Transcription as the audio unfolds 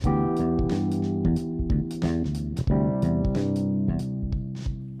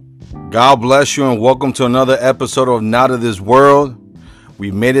God bless you and welcome to another episode of Not of This World. We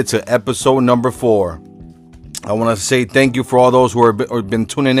made it to episode number 4. I want to say thank you for all those who have been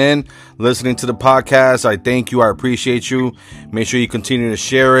tuning in, listening to the podcast. I thank you. I appreciate you. Make sure you continue to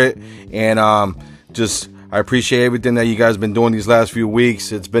share it. And I appreciate everything that you guys have been doing these last few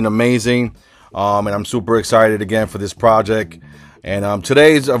weeks. It's been amazing. And I'm super excited again for this project. And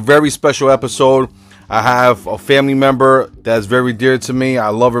today's a very special episode. I have a family member that's very dear to me. I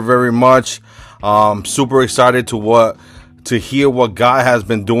love her very much. Super excited to hear what God has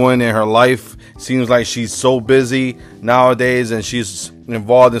been doing in her life. Seems like she's so busy nowadays and she's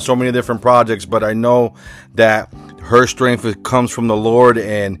involved in so many different projects, but I know that her strength comes from the Lord,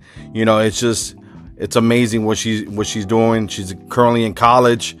 and it's amazing what she's doing. She's currently in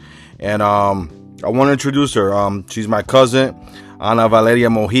college, and I want to introduce her. She's my cousin, Ana Valeria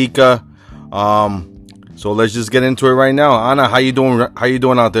Mojica. So let's just get into it right now. Ana, how you doing? How you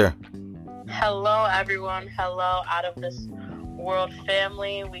doing out there? Hello, everyone. Hello, Out of This World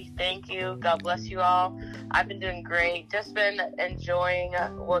family. We thank you. God bless you all. I've been doing great. Just been enjoying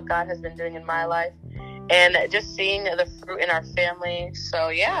what God has been doing in my life and just seeing the fruit in our family. So,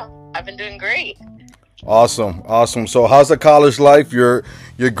 yeah, I've been doing great. Awesome. So how's the college life? You're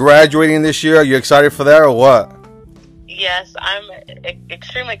graduating this year. Are you excited for that or what? Yes, I'm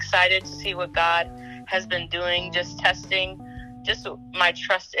extremely excited to see what God has been doing, just testing just my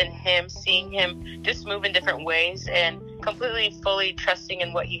trust in Him, seeing Him just move in different ways and completely, fully trusting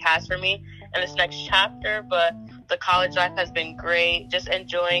in what He has for me in this next chapter. But the college life has been great, just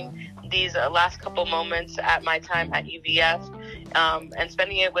enjoying these last couple moments at my time at UVF and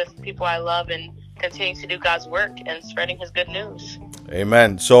spending it with people I love and continuing to do God's work and spreading His good news.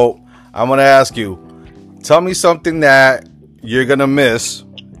 Amen. So I'm going to ask you, tell me something that you're going to miss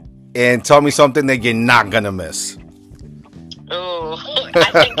and tell me something that you're not going to miss. Ooh, I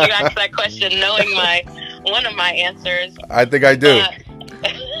think you asked that question knowing one of my answers. I think I do.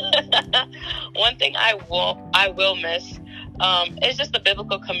 One thing I will miss is just the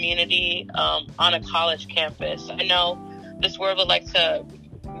biblical community on a college campus. I know this world would like to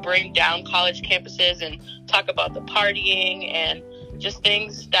bring down college campuses and talk about the partying and just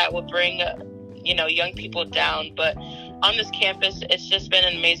things that will bring young people down, but on this campus, it's just been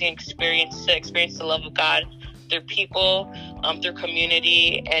an amazing experience to experience the love of God through people, through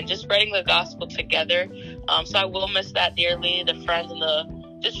community, and just spreading the gospel together. So I will miss that dearly, the friends and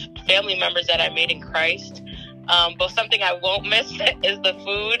the just family members that I made in Christ. But something I won't miss is the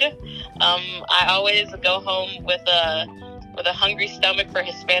food. I always go home with a hungry stomach for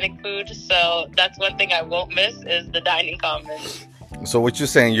Hispanic food. So that's one thing I won't miss is the dining commons. So what you're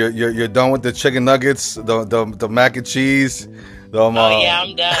saying? You're done with the chicken nuggets, the mac and cheese. Yeah,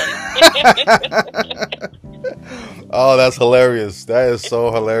 I'm done. Oh, that's hilarious. That is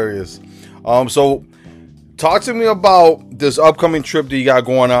so hilarious. So talk to me about this upcoming trip that you got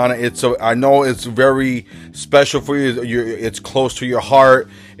going on. I know it's very special for you. It's close to your heart.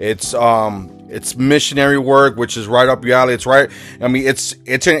 It's missionary work, which is right up your alley. It's right. I mean, it's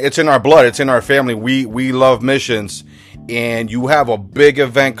in our blood. It's in our family. We love missions. And you have a big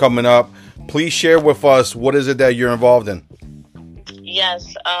event coming up. Please share with us, what is it that you're involved in?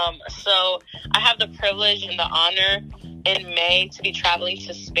 Yes. So I have the privilege and the honor in May to be traveling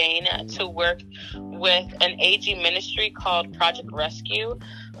to Spain to work with an aging ministry called Project Rescue.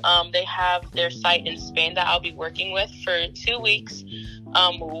 They have their site in Spain that I'll be working with for 2 weeks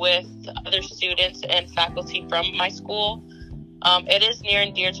with other students and faculty from my school. It is near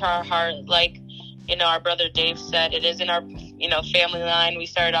and dear to our heart. Like, our brother Dave said, it is in our, family line. We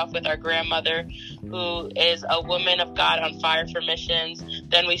started off with our grandmother, who is a woman of God on fire for missions.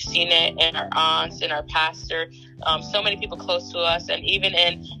 Then we've seen it in our aunts and our pastor, so many people close to us, and even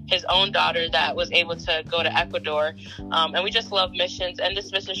in his own daughter that was able to go to Ecuador. And we just love missions. And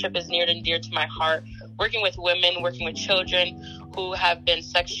this mission trip is near and dear to my heart. Working with women, working with children who have been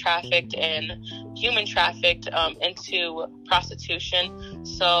sex trafficked and human trafficked into prostitution.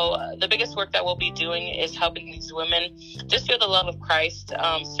 So the biggest work that we'll be doing is helping these women just feel the love of Christ,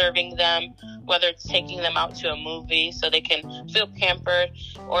 serving them, whether it's taking them out to a movie so they can feel pampered,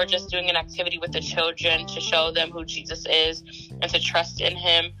 or just doing an activity with the children to show them who Jesus is and to trust in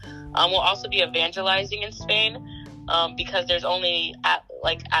Him. We'll also be evangelizing in Spain. Because there's only at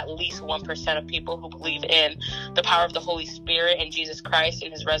least 1% of people who believe in the power of the Holy Spirit and Jesus Christ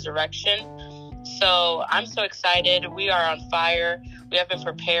and His resurrection. So I'm so excited. We are on fire. We have been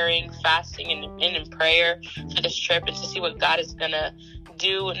preparing, fasting, and in prayer for this trip, and to see what God is going to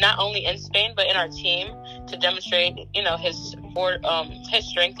do, not only in Spain, but in our team, to demonstrate, His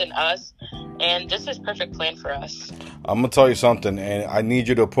strength in us and just His perfect plan for us. I'm gonna tell you something, and I need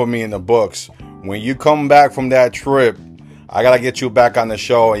you to put me in the books. When you come back from that trip, I gotta get you back on the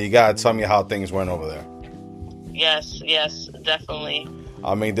show, and you gotta tell me how things went over there. Yes, definitely.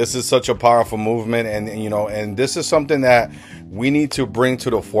 I mean, this is such a powerful movement, and this is something that we need to bring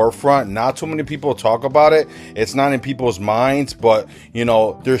to the forefront. Not too many people talk about it. It's not in people's minds, but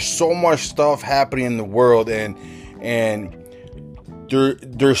there's so much stuff happening in the world, and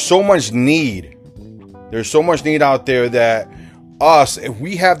there's so much need. There's so much need out there that if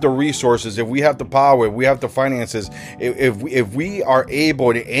we have the resources, if we have the power, if we have the finances, if we are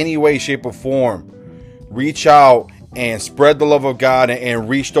able in any way, shape, or form, reach out and spread the love of God and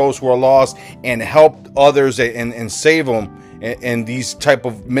reach those who are lost and help others and save them in these type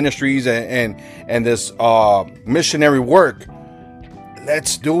of ministries and this missionary work,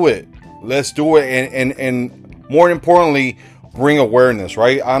 let's do it. Let's do it. And more importantly, bring awareness,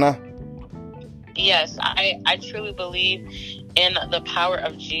 right, Anna? Yes, I truly believe in the power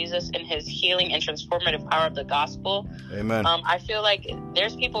of Jesus and his healing and transformative power of the gospel. Amen. I feel like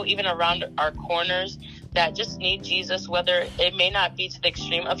there's people even around our corners that just need Jesus, whether it may not be to the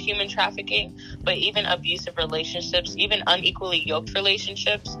extreme of human trafficking, but even abusive relationships, even unequally yoked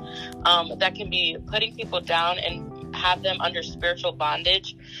relationships, that can be putting people down and have them under spiritual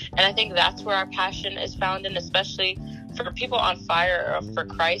bondage. And I think that's where our passion is found in, especially for people on fire for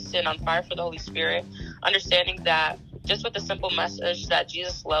Christ and on fire for the Holy Spirit, understanding that just with the simple message that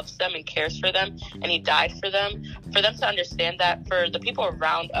Jesus loves them and cares for them and he died for them to understand that for the people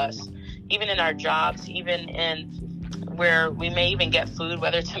around us, even in our jobs, even in where we may even get food,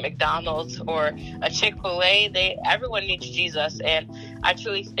 whether it's a McDonald's or a Chick-fil-A, everyone needs Jesus. And I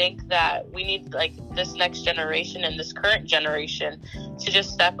truly think that we need this next generation and this current generation to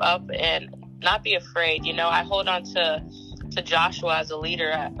just step up and not be afraid. I hold on to Joshua as a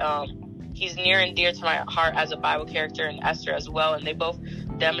leader. He's near and dear to my heart as a Bible character, and Esther as well. And they both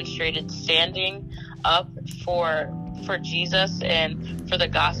demonstrated standing up for Jesus and for the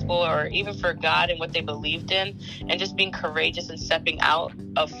gospel, or even for God and what they believed in, and just being courageous and stepping out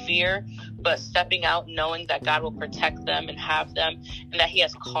of fear, but stepping out knowing that God will protect them and have them, and that he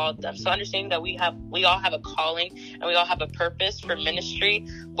has called them. So understanding that we all have a calling and we all have a purpose for ministry,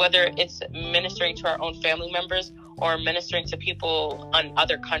 whether it's ministering to our own family members or ministering to people in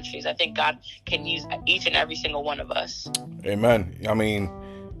other countries. I think God can use each and every single one of us. Amen. I mean,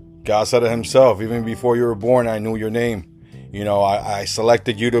 God said it himself, even before you were born, I knew your name. I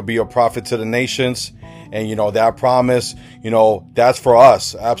selected you to be a prophet to the nations. And, that promise, that's for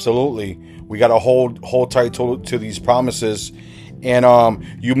us. Absolutely. We got to hold tight to these promises. And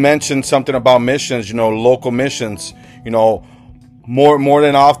you mentioned something about missions, local missions. More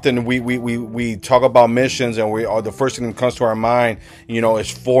than often we talk about missions, and the first thing that comes to our mind, is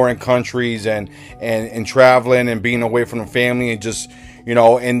foreign countries and traveling and being away from the family and just,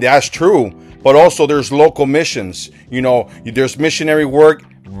 and that's true. But also there's local missions. There's missionary work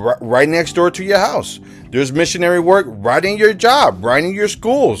right next door to your house. There's missionary work right in your job, right in your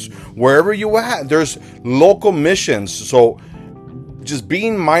schools, wherever you at. There's local missions. So just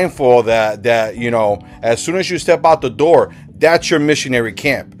being mindful of that, as soon as you step out the door, that's your missionary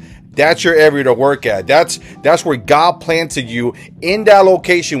camp. That's your area to work at. That's where God planted you in that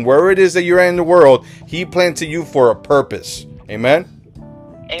location, wherever it is that you're in the world. He planted you for a purpose. Amen.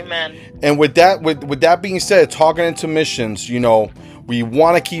 Amen. And with that being said, talking into missions, we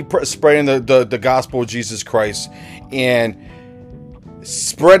want to keep spreading the gospel of Jesus Christ and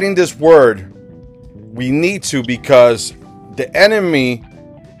spreading this word. We need to, because the enemy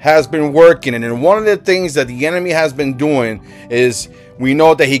has been working, and one of the things that the enemy has been doing is, we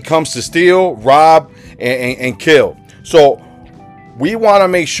know that he comes to steal, rob, and kill. So we want to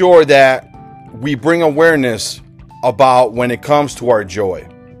make sure that we bring awareness about when it comes to our joy.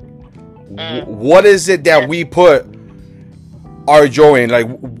 What is it that we put our joy in?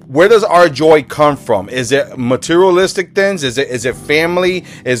 Where does our joy come from? Is it materialistic things? Is it family?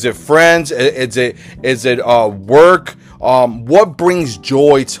 Is it friends? Is it work? What brings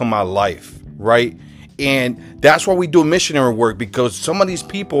joy to my life, right? And that's why we do missionary work, because some of these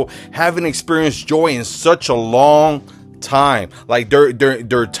people haven't experienced joy in such a long time.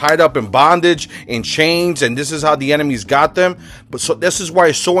 They're tied up in bondage, in chains, and this is how the enemy's got them. But so this is why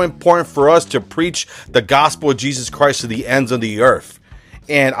it's so important for us to preach the gospel of Jesus Christ to the ends of the earth.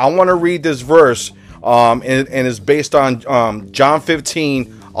 And I want to read this verse, and it's based on John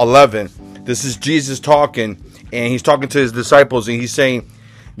 15:11. This is Jesus talking, and he's talking to his disciples, and he's saying,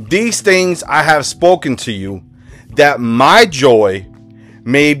 "These things I have spoken to you, that my joy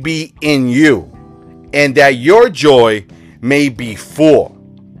may be in you, and that your joy may be full."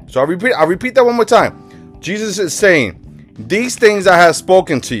 So I'll repeat that one more time. Jesus is saying, these things I have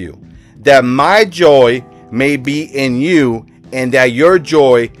spoken to you, that my joy may be in you, and that your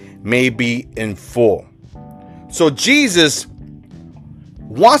joy may be in full. So Jesus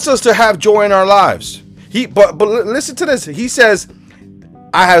wants us to have joy in our lives. But listen to this. He says,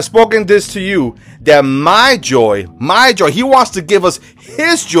 I have spoken this to you, that my joy, he wants to give us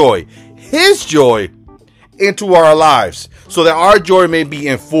his joy into our lives, so that our joy may be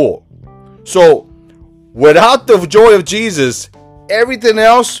in full. So without the joy of Jesus, everything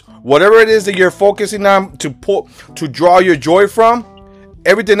else, whatever it is that you're focusing on to draw your joy from,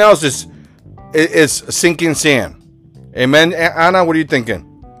 everything else is sinking sand. Amen. Anna, what are you thinking?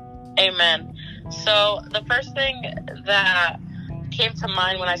 Amen. So the first thing that came to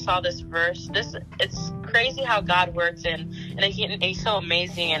mind when I saw this verse, it's crazy how God works, and he's so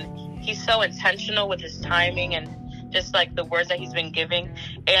amazing, and he's so intentional with his timing and just like the words that he's been giving.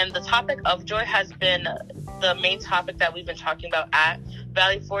 And the topic of joy has been the main topic that we've been talking about at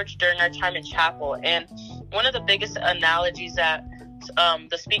Valley Forge during our time in chapel. And one of the biggest analogies that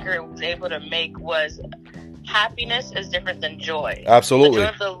the speaker was able to make was happiness is different than joy. Absolutely. The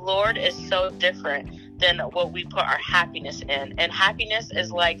joy of the Lord is so different than what we put our happiness in. And happiness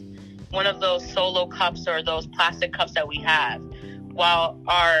is like one of those solo cups or those plastic cups that we have, while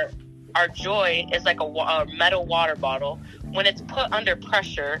our joy is like a metal water bottle. When it's put under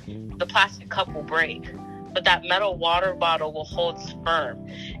pressure, the plastic cup will break, but that metal water bottle will hold firm.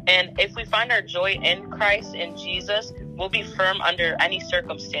 And if we find our joy in Christ, in Jesus, we'll be firm under any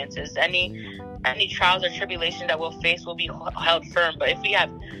circumstances, any trials or tribulation that we'll face will be held firm. But if we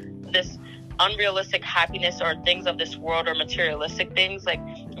have this unrealistic happiness or things of this world or materialistic things like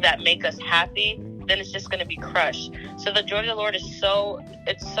that make us happy, then it's just going to be crushed. So the joy of the Lord is so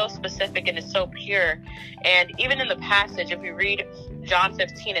specific and it's so pure. And even in the passage, if we read John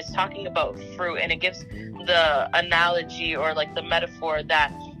 15, it's talking about fruit, and it gives the analogy or like the metaphor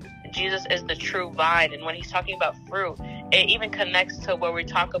that Jesus is the true vine. And when he's talking about fruit, it even connects to where we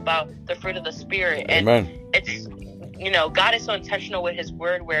talk about the fruit of the Spirit. Amen. And it's, God is so intentional with his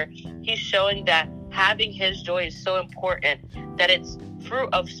word, where he's showing that having his joy is so important, that it's fruit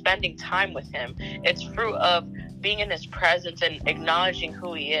of spending time with him. It's fruit of being in his presence and acknowledging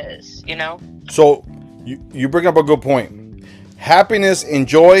who he is, So you bring up a good point. Happiness and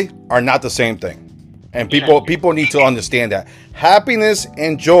joy are not the same thing. And people need to understand that. Happiness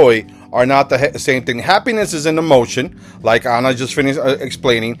and joy are not the same thing. Happiness is an emotion, like Anna just finished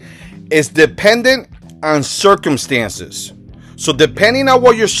explaining. It's dependent on circumstances. So depending on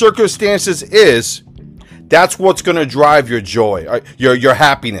what your circumstances is, that's what's going to drive your joy, your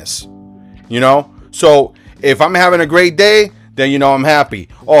happiness. So if I'm having a great day, then I'm happy.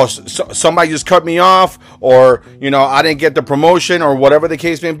 Oh, somebody just cut me off, or I didn't get the promotion, or whatever the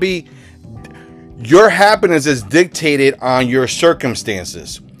case may be. Your happiness is dictated on your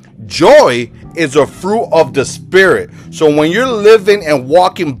circumstances. Joy is a fruit of the Spirit. So when you're living and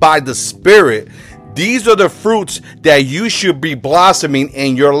walking by the Spirit, these are the fruits that you should be blossoming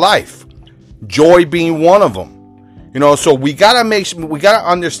in your life. Joy being one of them. So we gotta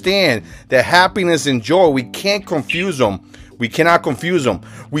understand that happiness and joy, we can't confuse them. We cannot confuse them.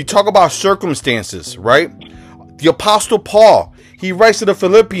 We talk about circumstances, right? The Apostle Paul, he writes to the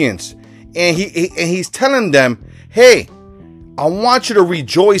Philippians, and he's telling them, hey, I want you to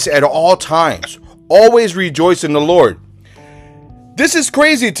rejoice at all times. Always rejoice in the Lord. This is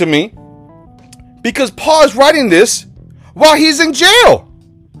crazy to me, because Paul is writing this while he's in jail.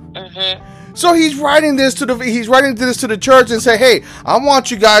 Mm-hmm. So he's writing this to the church and say, hey, I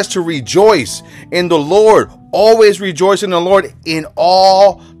want you guys to rejoice in the Lord. Always rejoice in the Lord in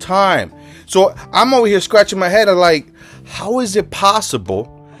all time. So I'm over here scratching my head. I'm like, how is it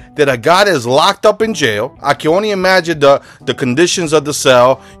possible that a guy is locked up in jail? I can only imagine the conditions of the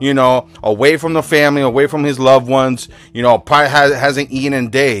cell, away from the family, away from his loved ones, probably hasn't eaten in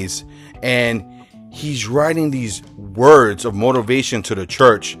days. And he's writing these words of motivation to the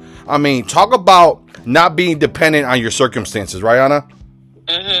church. I mean, talk about not being dependent on your circumstances, right, Anna?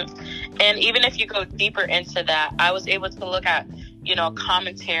 Mm-hmm. And even if you go deeper into that, I was able to look at,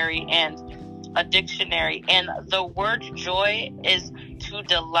 commentary and a dictionary, and the word joy is to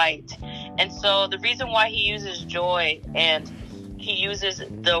delight. And so the reason why he uses joy, and he uses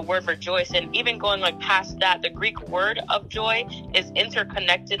the word rejoice, and even going like past that, the Greek word of joy is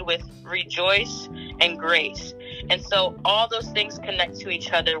interconnected with rejoice and grace. And so all those things connect to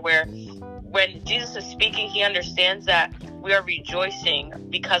each other, where when Jesus is speaking, he understands that we are rejoicing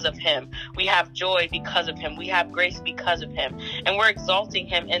because of him. We have joy because of him. We have grace because of him. And we're exalting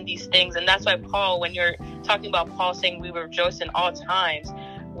him in these things. And that's why Paul, when you're talking about Paul saying we rejoice in all times,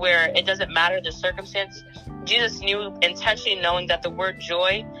 where it doesn't matter the circumstance. Jesus knew, intentionally knowing that the word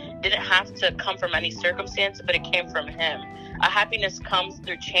joy didn't have to come from any circumstance, but it came from him. A happiness comes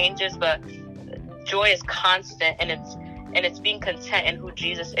through changes, but joy is constant, and it's being content in who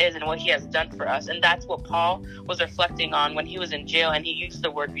Jesus is and what he has done for us. And that's what Paul was reflecting on when he was in jail, and he used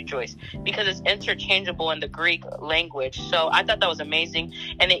the word rejoice because it's interchangeable in the Greek language. So I thought that was amazing.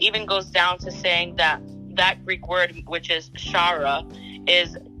 And it even goes down to saying that Greek word, which is chara,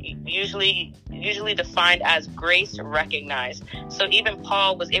 is usually defined as grace recognized. So even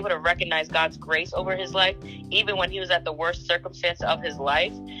Paul was able to recognize God's grace over his life, even when he was at the worst circumstance of his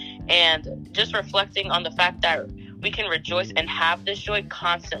life. And just reflecting on the fact that we can rejoice and have this joy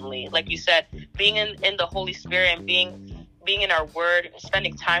constantly. Like you said, being in the Holy Spirit and being in our word,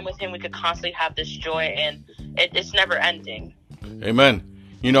 spending time with him, we could constantly have this joy, and it's never ending. Amen.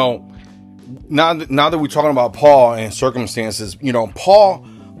 You know, now that we're talking about Paul and circumstances, you know,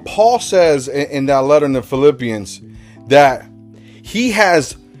 Paul says in that letter in the Philippians that he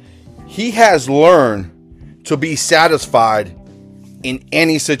has learned to be satisfied in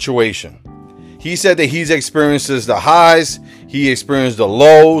any situation. He said that he's experiences the highs, he experienced the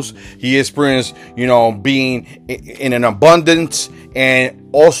lows, he experienced, you know, being in an abundance and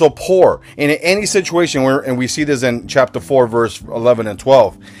also poor. And in any situation where, and we see this in chapter 4, verse 11 and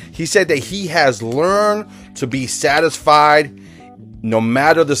 12, he said that he has learned to be satisfied no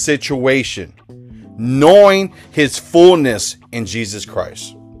matter the situation, knowing his fullness in Jesus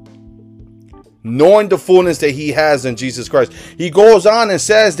Christ. Knowing the fullness that he has in Jesus Christ. He goes on and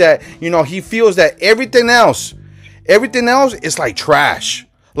says that, you know, he feels that everything else is like trash.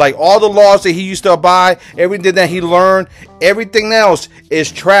 Like all the laws that he used to abide, everything that he learned, everything else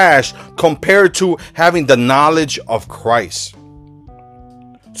is trash compared to having the knowledge of Christ.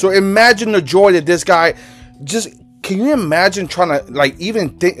 So imagine the joy that this guy can you imagine trying to like even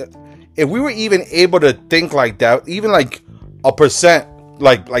think, if we were even able to think like that, even like a percent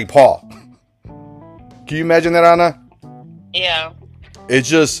like Paul. Can you imagine that, Anna? Yeah. It's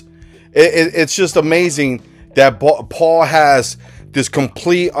just amazing that Paul has this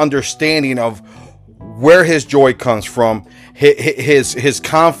complete understanding of where his joy comes from, his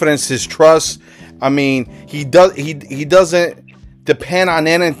confidence, his trust. I mean, he doesn't depend on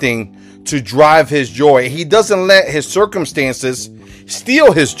anything to drive his joy. He doesn't let his circumstances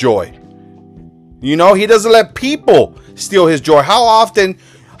steal his joy. You know, he doesn't let people steal his joy. How often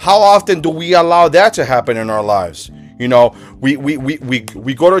do we allow that to happen in our lives? You know, we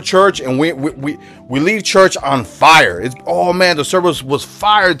go to church and we leave church on fire. Oh man, the service was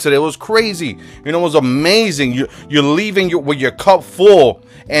fired today. It was crazy. You know, it was amazing. You're leaving with your cup full,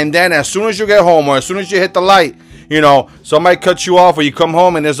 and then as soon as you get home or as soon as you hit the light, you know, somebody cuts you off or you come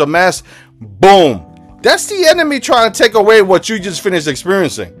home and there's a mess. Boom. That's the enemy trying to take away what you just finished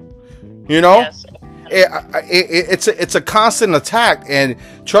experiencing. You know? Yes. It's a constant attack, and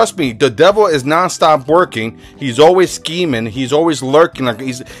trust me, the devil is nonstop working. He's always scheming. He's always lurking, like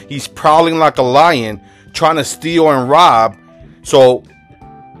he's prowling like a lion, trying to steal and rob. So,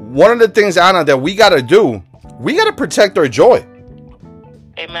 one of the things, Anna, that we got to do, we got to protect our joy.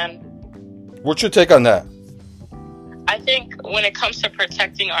 Amen. What's your take on that? I think when it comes to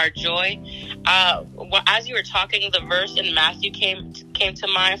protecting our joy, as you were talking, the verse in Matthew came to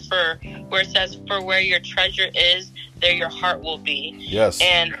mind for where it says, "For where your treasure is, there your heart will be." Yes.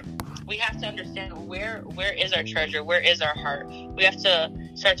 And we have to understand where is our treasure, where is our heart. We have to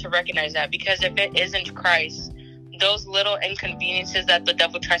start to recognize that, because if it isn't Christ, those little inconveniences that the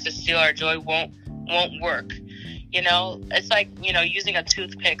devil tries to steal our joy won't work. You know, it's like, you know, using a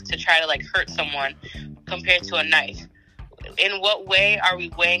toothpick to try to like hurt someone compared to a knife. In what way are we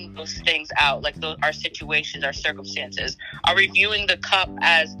weighing those things out, like our situations, our circumstances? Are we viewing the cup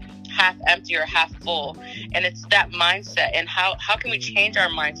as half empty or half full? And it's that mindset. And how can we change our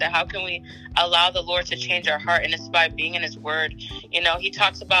mindset? How can we allow the Lord to change our heart? And it's by being in his word. You know, he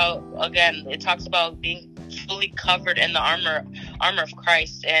talks about, again, it talks about being fully covered in the armor of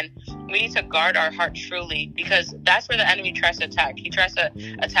Christ. And we need to guard our heart truly, because that's where the enemy tries to attack. He tries to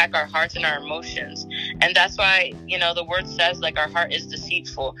attack our hearts and our emotions. And that's why, you know, the word says, like, our heart is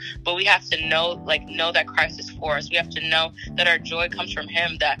deceitful, but we have to know that Christ is for us. We have to know that our joy comes from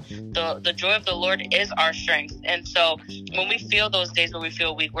him, that the joy of the Lord is our strength. And so when we feel those days where we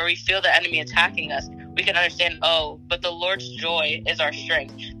feel weak, where we feel the enemy attacking us, we can understand, but the Lord's joy is our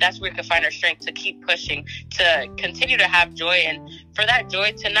strength. That's where we can find our strength to keep pushing, to continue to have joy, and for that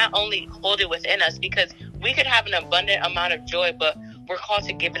joy to not only hold it within us, because we could have an abundant amount of joy, but we're called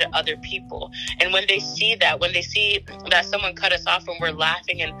to give it to other people. And when they see that someone cut us off and we're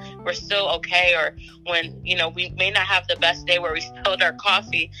laughing and we're still okay, or when, we may not have the best day where we spilled our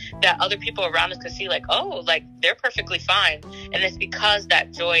coffee, that other people around us can see like, oh, like they're perfectly fine. And it's because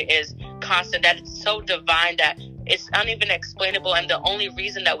that joy is constant, that it's so divine, that it's uneven explainable, and the only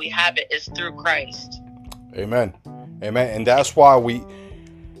reason that we have it is through Christ. Amen. And that's why we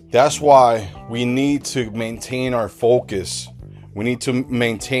need to maintain our focus. We need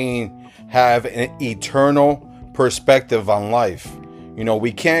to have an eternal perspective on life.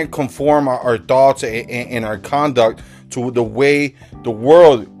 We can't conform our thoughts and our conduct to the way the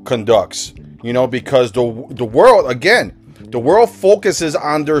world conducts, because the world focuses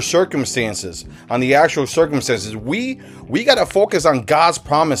on their circumstances, on the actual circumstances. We got to focus on God's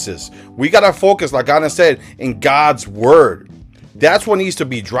promises. We got to focus, like Anna said, in God's word. That's what needs to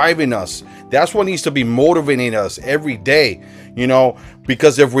be driving us. That's what needs to be motivating us every day,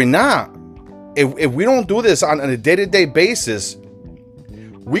 because if we don't do this on a day-to-day basis,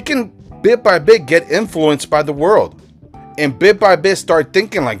 we can bit by bit get influenced by the world, and bit by bit start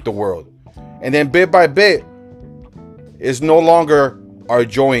thinking like the world. And then bit by bit, it's no longer our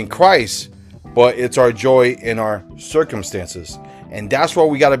joy in Christ, but it's our joy in our circumstances. And that's why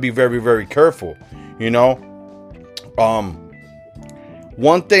we got to be very, very careful.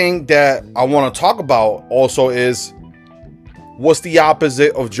 One thing that I want to talk about also is, what's the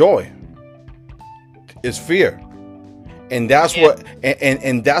opposite of joy? It's fear. And that's what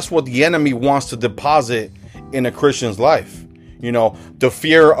the enemy wants to deposit in a Christian's life. The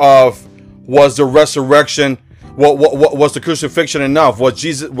fear of, was the resurrection, what was the crucifixion enough? Was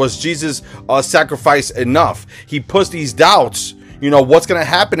Jesus sacrifice enough? He puts these doubts. What's going to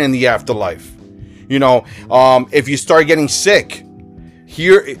happen in the afterlife? If you start getting sick,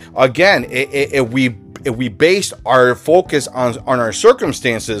 here again, if we base our focus on our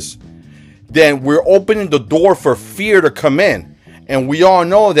circumstances, then we're opening the door for fear to come in. And we all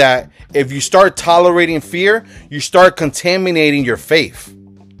know that if you start tolerating fear, you start contaminating your faith.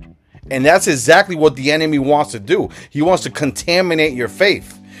 And that's exactly what the enemy wants to do. He wants to contaminate your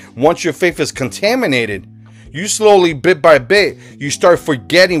faith. Once your faith is contaminated, you slowly, bit by bit, you start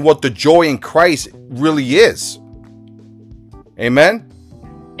forgetting what the joy in Christ really is. Amen?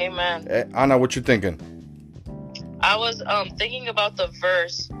 Amen. Anna, what you thinking? I was thinking about the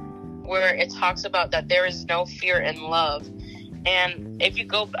verse where it talks about that there is no fear in love. And if you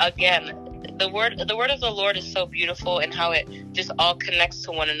go again, the word of the Lord is so beautiful, and how it just all connects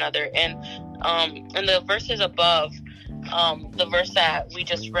to one another. And in the verses above, the verse that we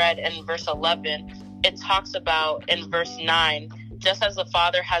just read in verse 11, it talks about in verse 9, just as the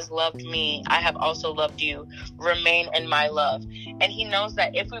Father has loved me, I have also loved you. Remain in my love. And he knows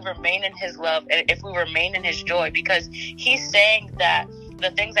that if we remain in his love, and if we remain in his joy, because he's saying that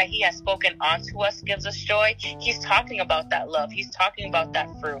the things that he has spoken onto us gives us joy. He's talking about that love. He's talking about that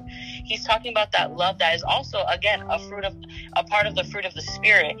fruit. He's talking about that love that is also, again, a part of the fruit of the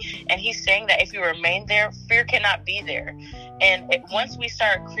Spirit. And he's saying that if we remain there, fear cannot be there. And once we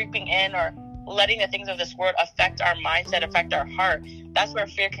start creeping in or letting the things of this world affect our mindset, affect our heart, that's where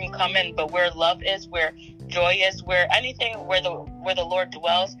fear can come in. But where love is, where joy is, where the Lord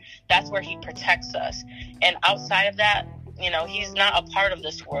dwells, that's where he protects us. And outside of that, he's not a part of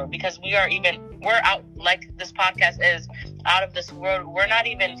this world, because we're out, like this podcast is, out of this world. We're not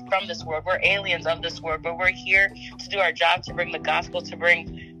even from this world. We're aliens of this world, but we're here to do our job, to bring the gospel, to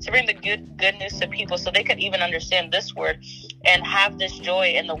bring the good news to people, so they could even understand this word and have this joy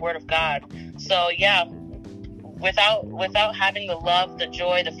in the word of God. So yeah, without having the love, the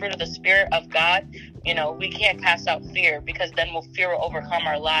joy, the fruit of the Spirit of God, we can't cast out fear, because then fear will overcome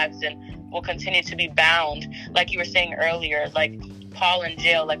our lives, and we'll continue to be bound, like you were saying earlier, like Paul in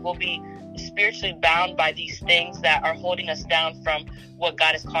jail. Like, we'll be spiritually bound by these things that are holding us down from what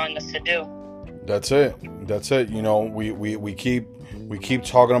God is calling us to do. That's it. We keep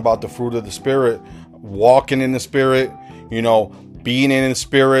talking about the fruit of the Spirit, walking in the Spirit, being in the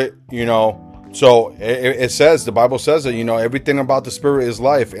Spirit, So it says, the Bible says that, everything about the Spirit is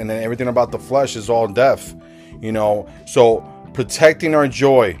life, and then everything about the flesh is all death, So protecting our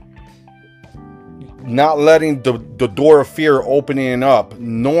joy, not letting the door of fear opening up,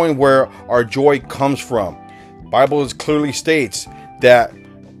 knowing where our joy comes from. The Bible clearly states that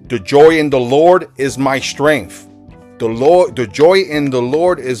the joy in the Lord is my strength. The joy in the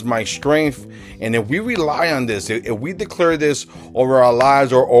Lord is my strength. And if we rely on this, if we declare this over our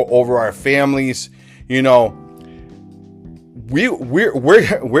lives or over our families, we're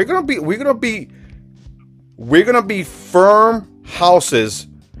gonna be firm houses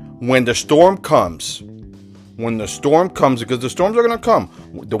when the storm comes, when the storm comes, because the storms are going to come,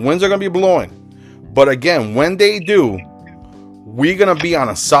 the winds are going to be blowing. But again, when they do, we're going to be on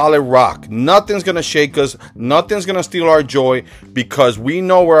a solid rock. Nothing's going to shake us. Nothing's going to steal our joy, because we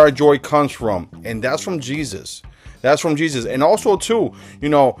know where our joy comes from. And that's from Jesus. That's from Jesus. And also, too,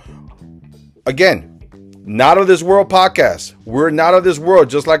 again, Not of This World podcast. We're not of this world,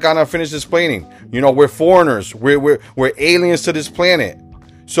 just like Anna finished explaining. We're foreigners. We're aliens to this planet.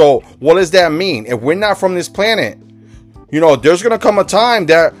 So what does that mean? If we're not from this planet, there's going to come a time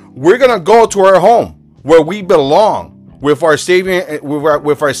that we're going to go to our home where we belong with our Savior,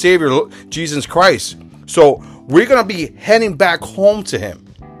 with our Savior, Jesus Christ. So we're going to be heading back home to Him.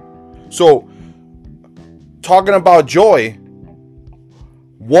 So talking about joy,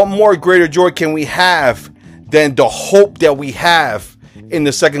 what more greater joy can we have than the hope that we have in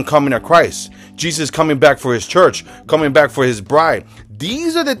the second coming of Christ? Jesus coming back for His church, coming back for His bride.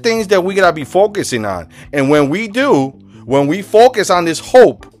 These are the things that we gotta be focusing on. And when we focus on this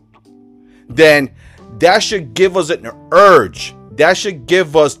hope, then that should give us an urge. That should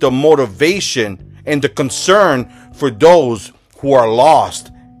give us the motivation and the concern for those who are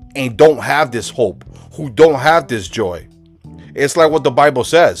lost and don't have this hope, who don't have this joy. It's like what the Bible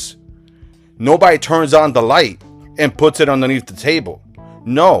says. Nobody turns on the light and puts it underneath the table.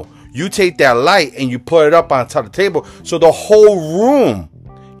 No, you take that light and you put it up on top of the table so the whole room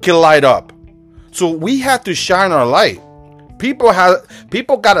can light up. So we have to shine our light. People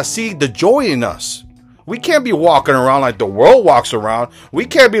got to see the joy in us. We can't be walking around like the world walks around. We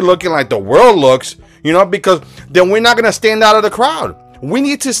can't be looking like the world looks, because then we're not going to stand out of the crowd. We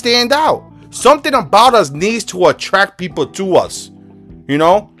need to stand out. Something about us needs to attract people to us,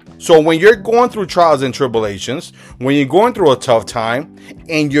 So when you're going through trials and tribulations, when you're going through a tough time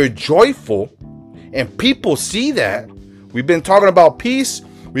and you're joyful and people see that, we've been talking about peace.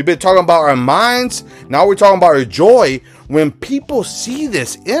 We've been talking about our minds. Now we're talking about our joy. When people see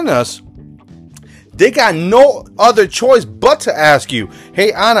this in us, they got no other choice but to ask you,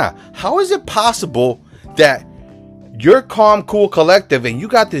 hey, Anna, how is it possible that you're calm, cool, collective, and you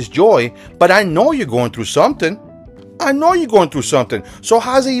got this joy, but I know you're going through something. I know you're going through something. So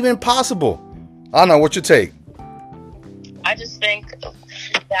how's it even possible? Anna, what's your take? I just think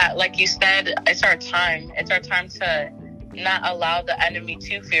that, like you said, it's our time. It's our time to not allow the enemy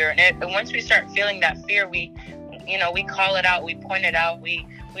to fear. And once we start feeling that fear, we call it out, we point it out, we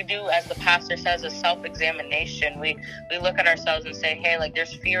do, as the pastor says, a self-examination. We look at ourselves and say, hey, like,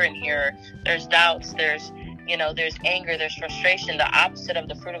 there's fear in here, there's doubts, there's anger, there's frustration, the opposite of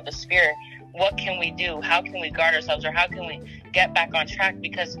the fruit of the Spirit. What can we do? How can we guard ourselves, or how can we get back on track?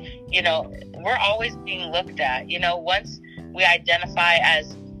 Because, we're always being looked at. Once we identify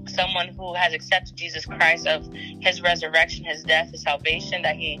as someone who has accepted Jesus Christ, of His resurrection, His death, His salvation,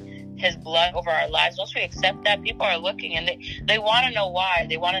 that His blood over our lives, once we accept that, people are looking and they want to know why.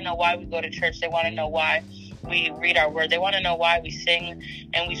 They want to know why we go to church. They want to know why we read our word. They want to know why we sing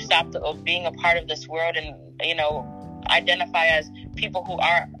and we've stopped being a part of this world and, identify as people who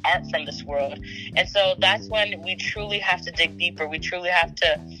aren't from this world. And so that's when we truly have to dig deeper. We truly have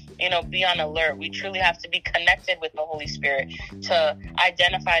to, be on alert. We truly have to be connected with the Holy Spirit to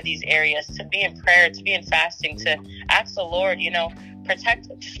identify these areas, to be in prayer, to be in fasting, to ask the Lord, protect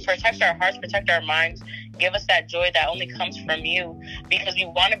our hearts, protect our minds, give us that joy that only comes from you, because we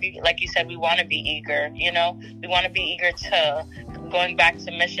want to be, like you said, we want to be eager, we want to be eager to going back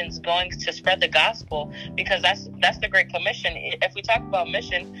to missions, going to spread the gospel, because that's the Great Commission. If we talk about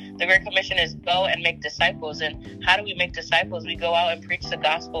mission, the Great Commission is go and make disciples. And how do we make disciples? We go out and preach the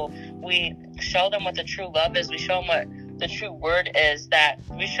gospel. We show them what the true love is. We show them what the true word is, that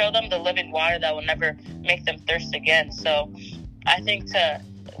we show them the living water that will never make them thirst again. So I think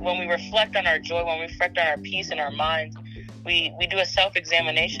when we reflect on our joy, when we reflect on our peace in our minds, we do a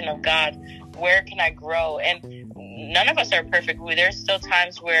self-examination of God. Where can I grow? And none of us are perfect. There's still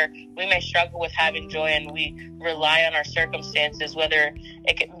times where we may struggle with having joy and we rely on our circumstances, whether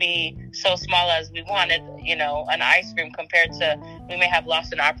it can be so small as we wanted, an ice cream, compared to we may have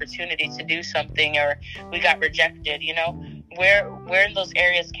lost an opportunity to do something, or we got rejected, where in those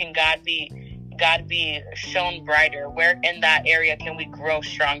areas can God be shown brighter? Where in that area can we grow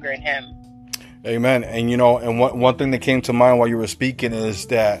stronger in Him? Amen. And and one thing that came to mind while you were speaking is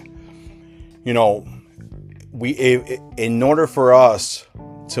that in order for us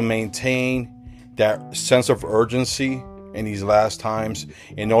to maintain that sense of urgency in these last times,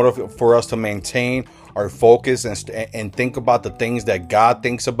 in order for us to maintain our focus and think about the things that God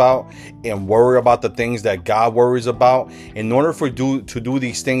thinks about and worry about the things that God worries about, in order to do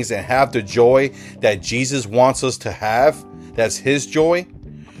these things and have the joy that Jesus wants us to have, that's His joy,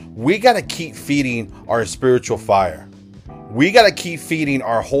 we got to keep feeding our spiritual fire. We got to keep feeding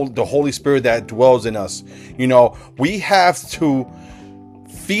the Holy Spirit that dwells in us. You know, we have to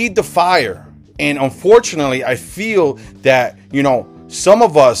feed the fire. And unfortunately, I feel that, you know, some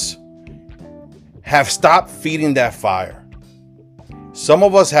of us have stopped feeding that fire. Some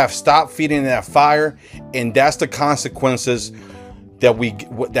of us have stopped feeding that fire, and that's the consequences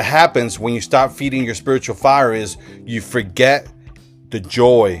that happens when you stop feeding your spiritual fire. Is you forget the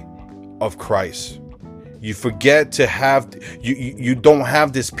joy of Christ. You forget to have you don't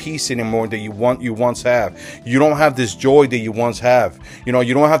have this peace anymore that you once have. You don't have this joy that you once have. You know,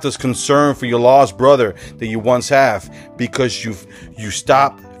 you don't have this concern for your lost brother that you once have, because you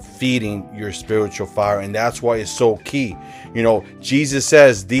stop feeding your spiritual fire. And that's why it's so key. You know, Jesus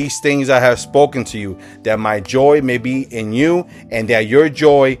says, "These things I have spoken to you, that my joy may be in you, and that your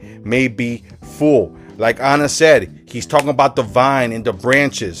joy may be full." Like Anna said, he's talking about the vine and the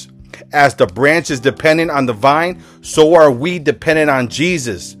branches. As the branch is dependent on the vine, so are we dependent on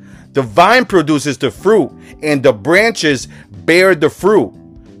Jesus. The vine produces the fruit, and the branches bear the fruit.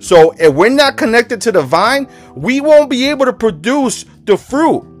 So if we're not connected to the vine, we won't be able to produce the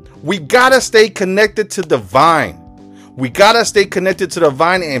fruit. We gotta stay connected to the vine. We gotta stay connected to the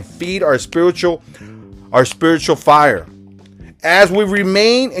vine and feed our spiritual fire. As we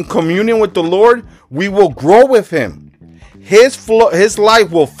remain in communion with the Lord, we will grow with Him. His life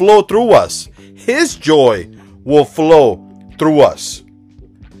will flow through us. His joy will flow through us.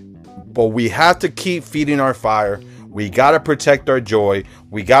 But we have to keep feeding our fire. We got to protect our joy.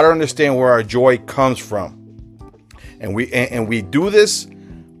 We got to understand where our joy comes from. And we do this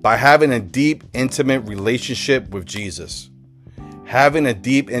by having a deep, intimate relationship with Jesus. Having a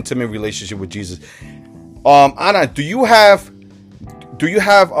deep, intimate relationship with Jesus. Anna, do you have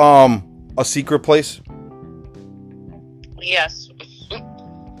a secret place? Yes.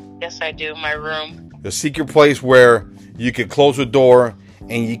 Yes, I do. My room. The secret place where you can close the door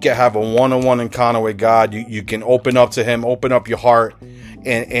and you can have a one-on-one encounter with God. You can open up to Him, open up your heart.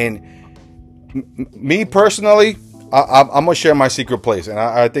 And me personally, I'm going to share my secret place. And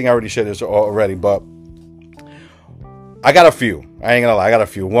I think I already shared this already, but I got a few. I ain't going to lie. I got a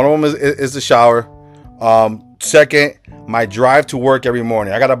few. One of them is the shower. Second, my drive to work every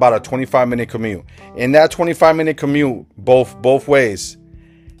morning. I got about a 25-minute commute. In that 25-minute commute, both ways,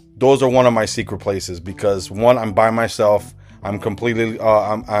 those are one of my secret places, because one, I'm by myself. I'm completely,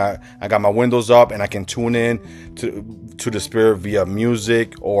 I got my windows up and I can tune in to the Spirit via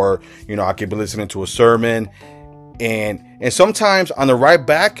music, or, you know, I could be listening to a sermon. And sometimes on the ride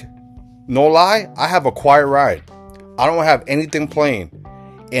back, no lie, I have a quiet ride. I don't have anything playing,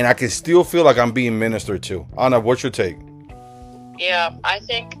 and I can still feel like I'm being ministered to. Anna, what's your take? Yeah, I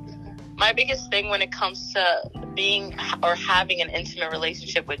think my biggest thing when it comes to being or having an intimate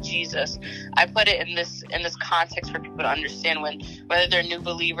relationship with Jesus, I put it in this context for people to understand, whether they're new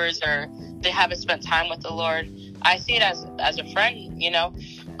believers or they haven't spent time with the Lord. I see it as a friend. You know,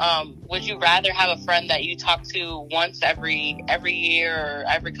 would you rather have a friend that you talk to once every year or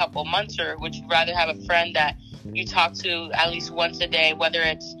every couple of months, or would you rather have a friend that you talk to at least once a day, whether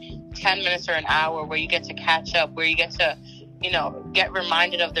it's 10 minutes or an hour, where you get to catch up, where you get to, you know, get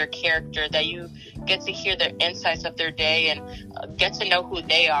reminded of their character, that you get to hear their insights of their day and get to know who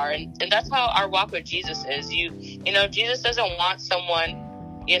they are. And that's how our walk with Jesus is. You know, Jesus doesn't want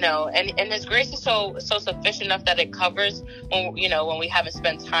someone, you know, and His grace is so sufficient enough that it covers when we haven't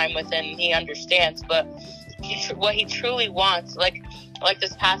spent time with Him. He understands. But what He truly wants, like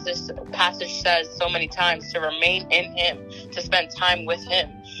this passage says so many times, to remain in Him, to spend time with Him.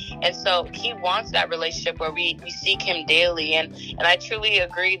 And so He wants that relationship where we seek Him daily. And I truly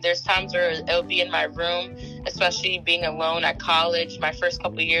agree. There's times where it'll be in my room, especially being alone at college. My first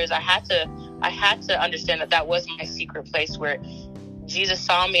couple of years, I had to understand that was my secret place where Jesus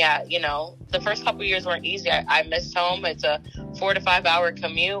saw me at. You know, the first couple of years weren't easy. I missed home. It's a 4 to 5 hour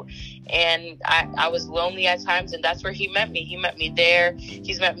commute. And I was lonely at times, and that's where He met me. He met me there.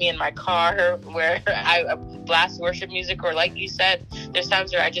 He's met me in my car where I blast worship music, or like you said, there's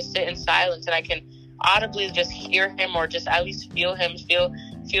times where I just sit in silence and I can audibly just hear Him, or just at least feel Him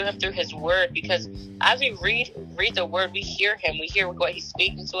through His word. Because as we read the word, we hear Him. We hear what He's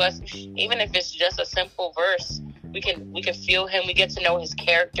speaking to us. Even if it's just a simple verse, we can feel Him. We get to know His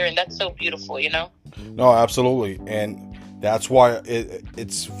character, and that's so beautiful, you know? No, absolutely. And that's why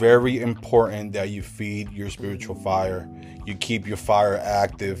it's very important that you feed your spiritual fire. You keep your fire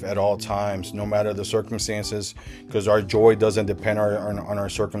active at all times, no matter the circumstances, because our joy doesn't depend on our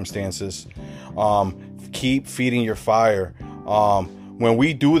circumstances. Keep feeding your fire. When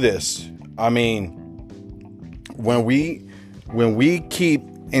we do this, I mean, when we keep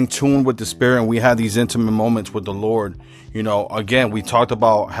in tune with the Spirit and we have these intimate moments with the Lord, you know, again, we talked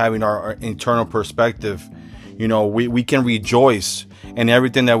about having our internal perspective. You know, we can rejoice in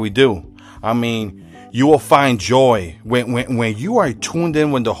everything that we do. I mean, you will find joy when you are tuned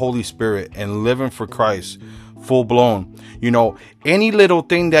in with the Holy Spirit and living for Christ full blown. You know, any little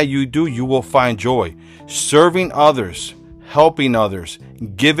thing that you do, you will find joy. Serving others, helping others,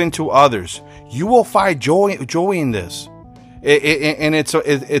 giving to others. You will find joy in this. And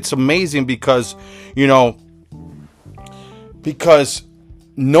it's amazing because, you know, because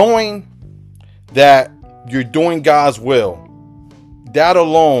knowing that you're doing God's will, that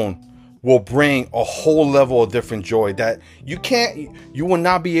alone will bring a whole level of different joy that you will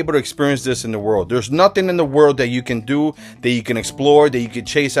not be able to experience this in the world. There's nothing in the world that you can do, that you can explore, that you can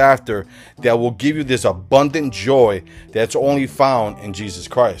chase after, that will give you this abundant joy that's only found in Jesus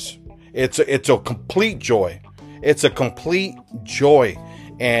Christ. It's a complete joy. It's a complete joy.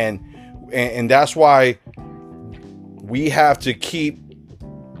 And that's why we have to keep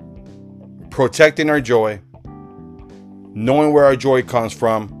protecting our joy, knowing where our joy comes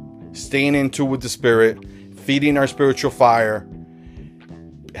from, staying in tune with the Spirit, feeding our spiritual fire,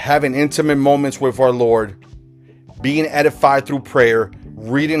 having intimate moments with our Lord, being edified through prayer,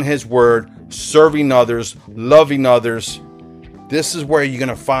 reading His Word, serving others, loving others. This is where you're going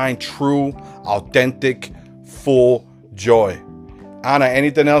to find true, authentic, full joy. Anna,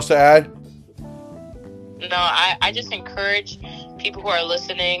 anything else to add? No, I just encourage people who are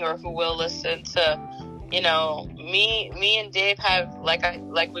listening or who will listen to, you know, me and Dave have,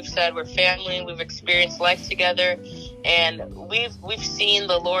 like we've said, we're family. We've experienced life together, and we've seen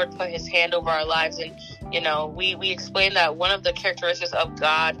the Lord put His hand over our lives. And you know, we explained that one of the characteristics of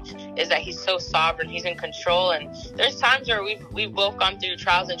God is that He's so sovereign. He's in control. And there's times where we've both gone through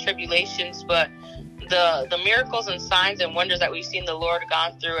trials and tribulations, but the miracles and signs and wonders that we've seen the Lord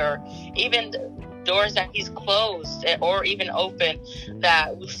gone through, or even doors that He's closed or even open,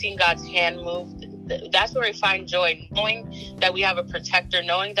 that we've seen God's hand move. That's where we find joy, knowing that we have a protector,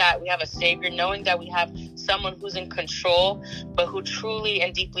 knowing that we have a savior, knowing that we have someone who's in control, but who truly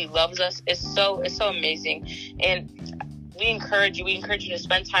and deeply loves us. It's so amazing. And we encourage you to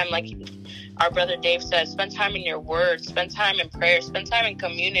spend time, like our brother Dave said, spend time in your word, spend time in prayer, spend time in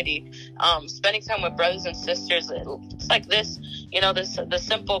community, spending time with brothers and sisters. It's like this, you know, the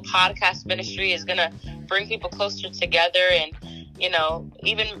simple podcast ministry is going to bring people closer together. And you know,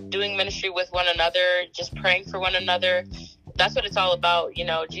 even doing ministry with one another, just praying for one another. That's what it's all about. You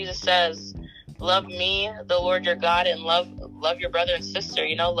know, Jesus says, love me, the Lord your God, and love your brother and sister,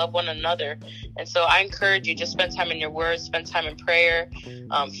 you know, love one another. And so I encourage you, just spend time in your word, spend time in prayer,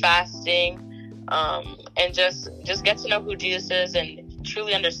 fasting, and just get to know who Jesus is and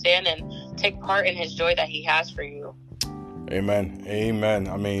truly understand and take part in His joy that He has for you. Amen. Amen.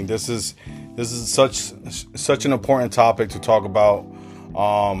 I mean, this is such an important topic to talk about.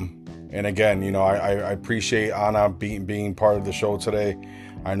 And again, you know, I appreciate Anna being part of the show today.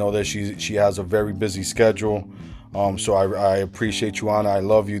 I know that she has a very busy schedule. So I appreciate you, Anna. I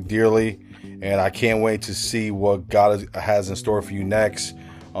love you dearly, and I can't wait to see what God has in store for you next.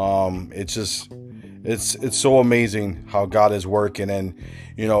 It's so amazing how God is working, and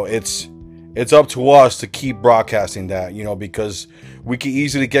you know, it's up to us to keep broadcasting that, you know, because we can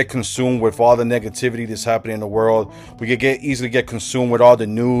easily get consumed with all the negativity that's happening in the world. We could easily get consumed with all the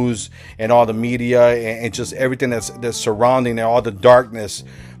news and all the media and just everything that's surrounding and all the darkness.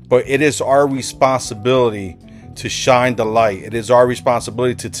 But it is our responsibility to shine the light. It is our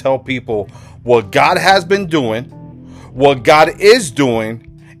responsibility to tell people what God has been doing, what God is doing,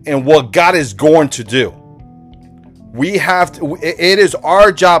 and what God is going to do. We have to, it is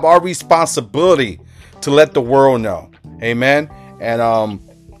our job, our responsibility to let the world know. Amen.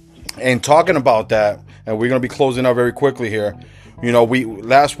 And talking about that, and we're going to be closing up very quickly here. You know,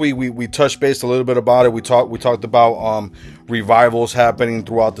 last week we touched base a little bit about it. We talked about revivals happening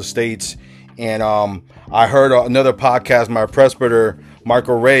throughout the states. And I heard another podcast, my presbyter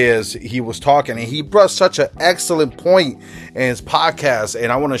Marco Reyes, he was talking, and he brought such an excellent point in his podcast,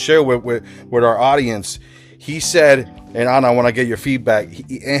 and I want to share with our audience. He said, and Anna, I want to get your feedback.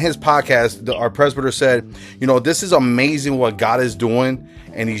 In his podcast, our presbyter said, you know, this is amazing what God is doing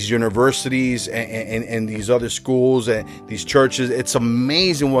in these universities and these other schools and these churches. It's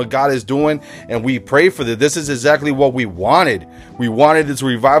amazing what God is doing, and we pray for this. This is exactly what we wanted. We wanted this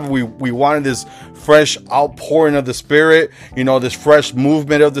revival. We wanted this fresh outpouring of the Spirit, you know, this fresh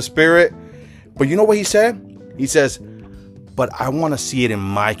movement of the Spirit. But you know what he said? He says, but I want to see it in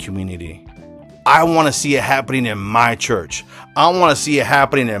my community. I want to see it happening in my church. I want to see it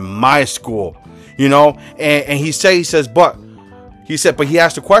happening in my school, you know. And he says, but He said, but he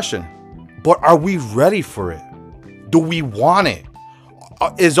asked the question, but are we ready for it? Do we want it?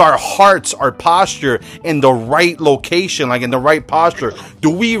 Is our hearts, our posture in the right location, like in the right posture? Do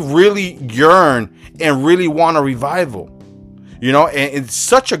we really yearn and really want a revival? You know, and it's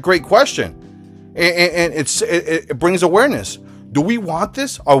such a great question. And it brings awareness. Do we want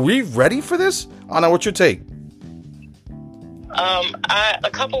this? Are we ready for this? Anna, what's your take? A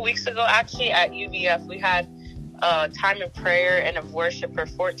couple weeks ago, actually, at UVF, we had time of prayer and of worship for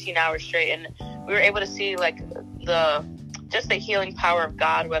 14 hours straight. And we were able to see like the healing power of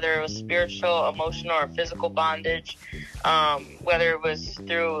God, whether it was spiritual, emotional, or physical bondage, whether it was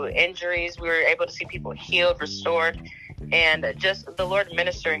through injuries. We were able to see people healed, restored, and just the Lord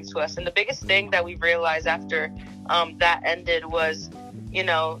ministering to us. And the biggest thing that we realized after that ended was, you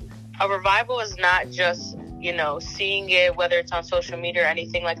know, a revival is not just, you know, seeing it, whether it's on social media or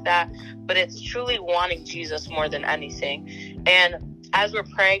anything like that, but it's truly wanting Jesus more than anything. And as we're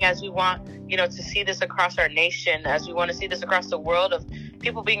praying, as we want, you know, to see this across our nation, as we want to see this across the world of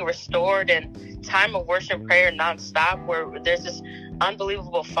people being restored and time of worship and prayer nonstop, where there's this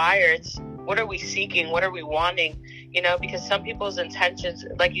unbelievable fire. It's what are we seeking? What are we wanting? You know, because some people's intentions,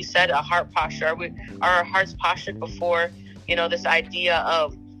 like you said, a heart posture. Are our hearts postured before, you know, this idea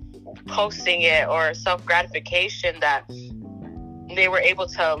of posting it or self-gratification, that they were able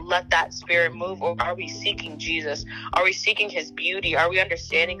to let that spirit move? Or are we seeking Jesus? Are we seeking his beauty? Are we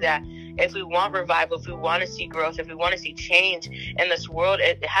understanding that if we want revival, if we want to see growth, if we want to see change in this world,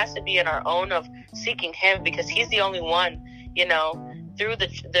 it has to be in our own of seeking him, because he's the only one, you know, through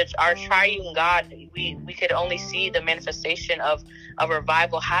our triune God, we could only see the manifestation of a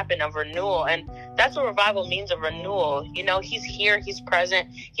revival happen, of renewal. And that's what revival means, a renewal. You know, he's here, he's present,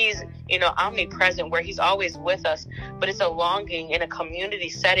 he's, you know, omnipresent, where he's always with us. But it's a longing in a community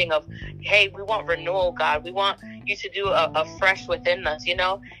setting of, hey, we want renewal, God. We want you to do a fresh within us. You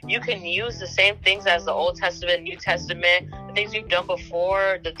know, you can use the same things as the Old Testament, New Testament, the things you've done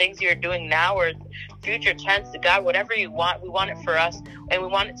before, the things you're doing now, or future tense. God, whatever you want, we want it for us, and we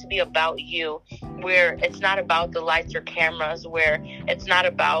want it to be about you, where it's not about the lights or cameras, where it's not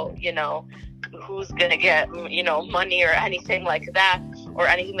about, you know, who's gonna get, you know, money or anything like that, or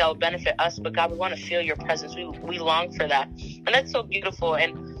anything that will benefit us. But God, we want to feel your presence. We long for that, and that's so beautiful.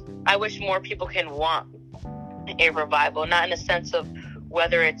 And I wish more people can want a revival, not in a sense of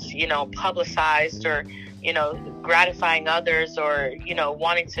whether it's, you know, publicized or, you know, gratifying others, or, you know,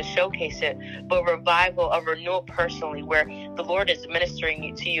 wanting to showcase it, but revival, a renewal personally, where the Lord is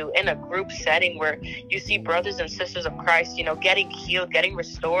ministering to you in a group setting, where you see brothers and sisters of Christ, you know, getting healed, getting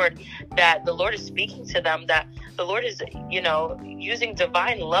restored, that the Lord is speaking to them, that the Lord is, you know, using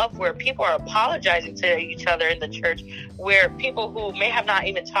divine love, where people are apologizing to each other in the church, where people who may have not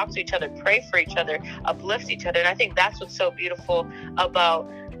even talked to each other pray for each other, uplift each other. And I think that's what's so beautiful about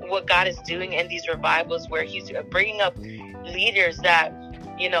what God is doing in these revivals, where he's bringing up leaders that,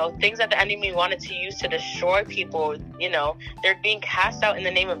 you know, things that the enemy wanted to use to destroy people, you know, they're being cast out in the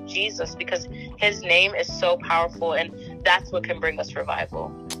name of Jesus, because his name is so powerful, and that's what can bring us revival.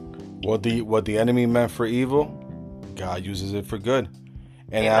 What the enemy meant for evil, God uses it for good.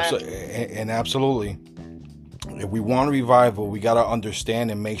 And absolutely, if we want a revival, we got to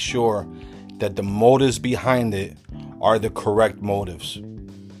understand and make sure that the motives behind it are the correct motives.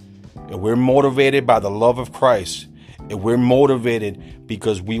 If we're motivated by the love of Christ, if we're motivated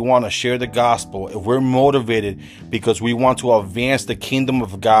because we want to share the gospel, if we're motivated because we want to advance the kingdom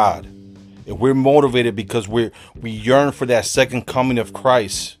of God, if we're motivated because we yearn for that second coming of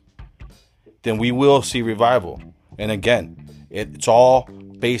Christ, then we will see revival. And again, it's all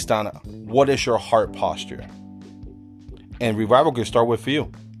based on what is your heart posture. And revival can start with you.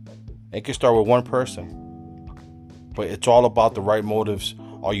 It can start with one person. But it's all about the right motives.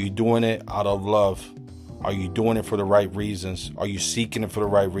 Are you doing it out of love? Are you doing it for the right reasons? Are you seeking it for the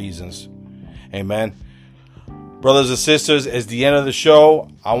right reasons? Amen. Brothers and sisters, it's the end of the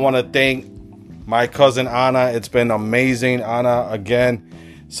show. I want to thank my cousin Anna. It's been amazing, Anna.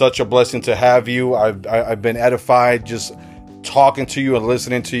 Again, such a blessing to have you. I've been edified just talking to you and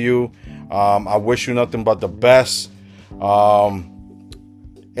listening to you. I wish you nothing but the best.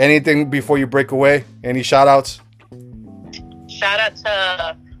 Anything before you break away? Any shout outs? Shout out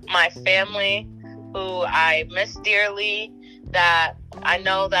to my family, who I miss dearly, that I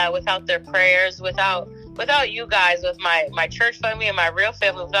know that without their prayers, without you guys, with my church family and my real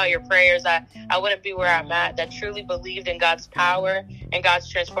family, without your prayers, I wouldn't be where I'm at, that truly believed in God's power and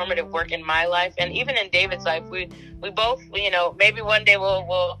God's transformative work in my life. And even in David's life, we both, you know, maybe one day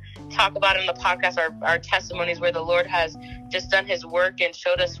we'll talk about in the podcast our testimonies, where the Lord has just done his work and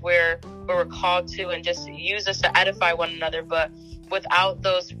showed us where we're called to, and just use us to edify one another. But without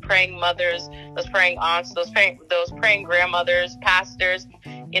those praying mothers, those praying aunts, those praying grandmothers, pastors,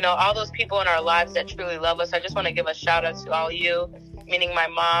 all those people in our lives that truly love us. I just want to give a shout out to all you, meaning my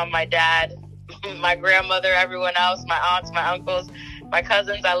mom, my dad, my grandmother, everyone else, my aunts, my uncles, my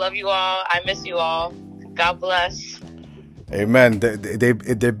cousins. I love you all. I miss you all. God bless. Amen.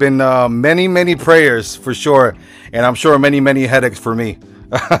 They've been many, many prayers for sure. And I'm sure many, many headaches for me.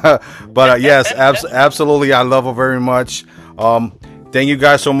 But yes, absolutely. I love her very much. Thank you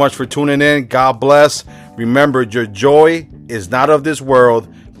guys so much for tuning in. God bless. Remember, your joy is not of this world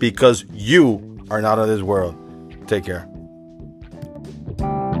because you are not of this world. Take care.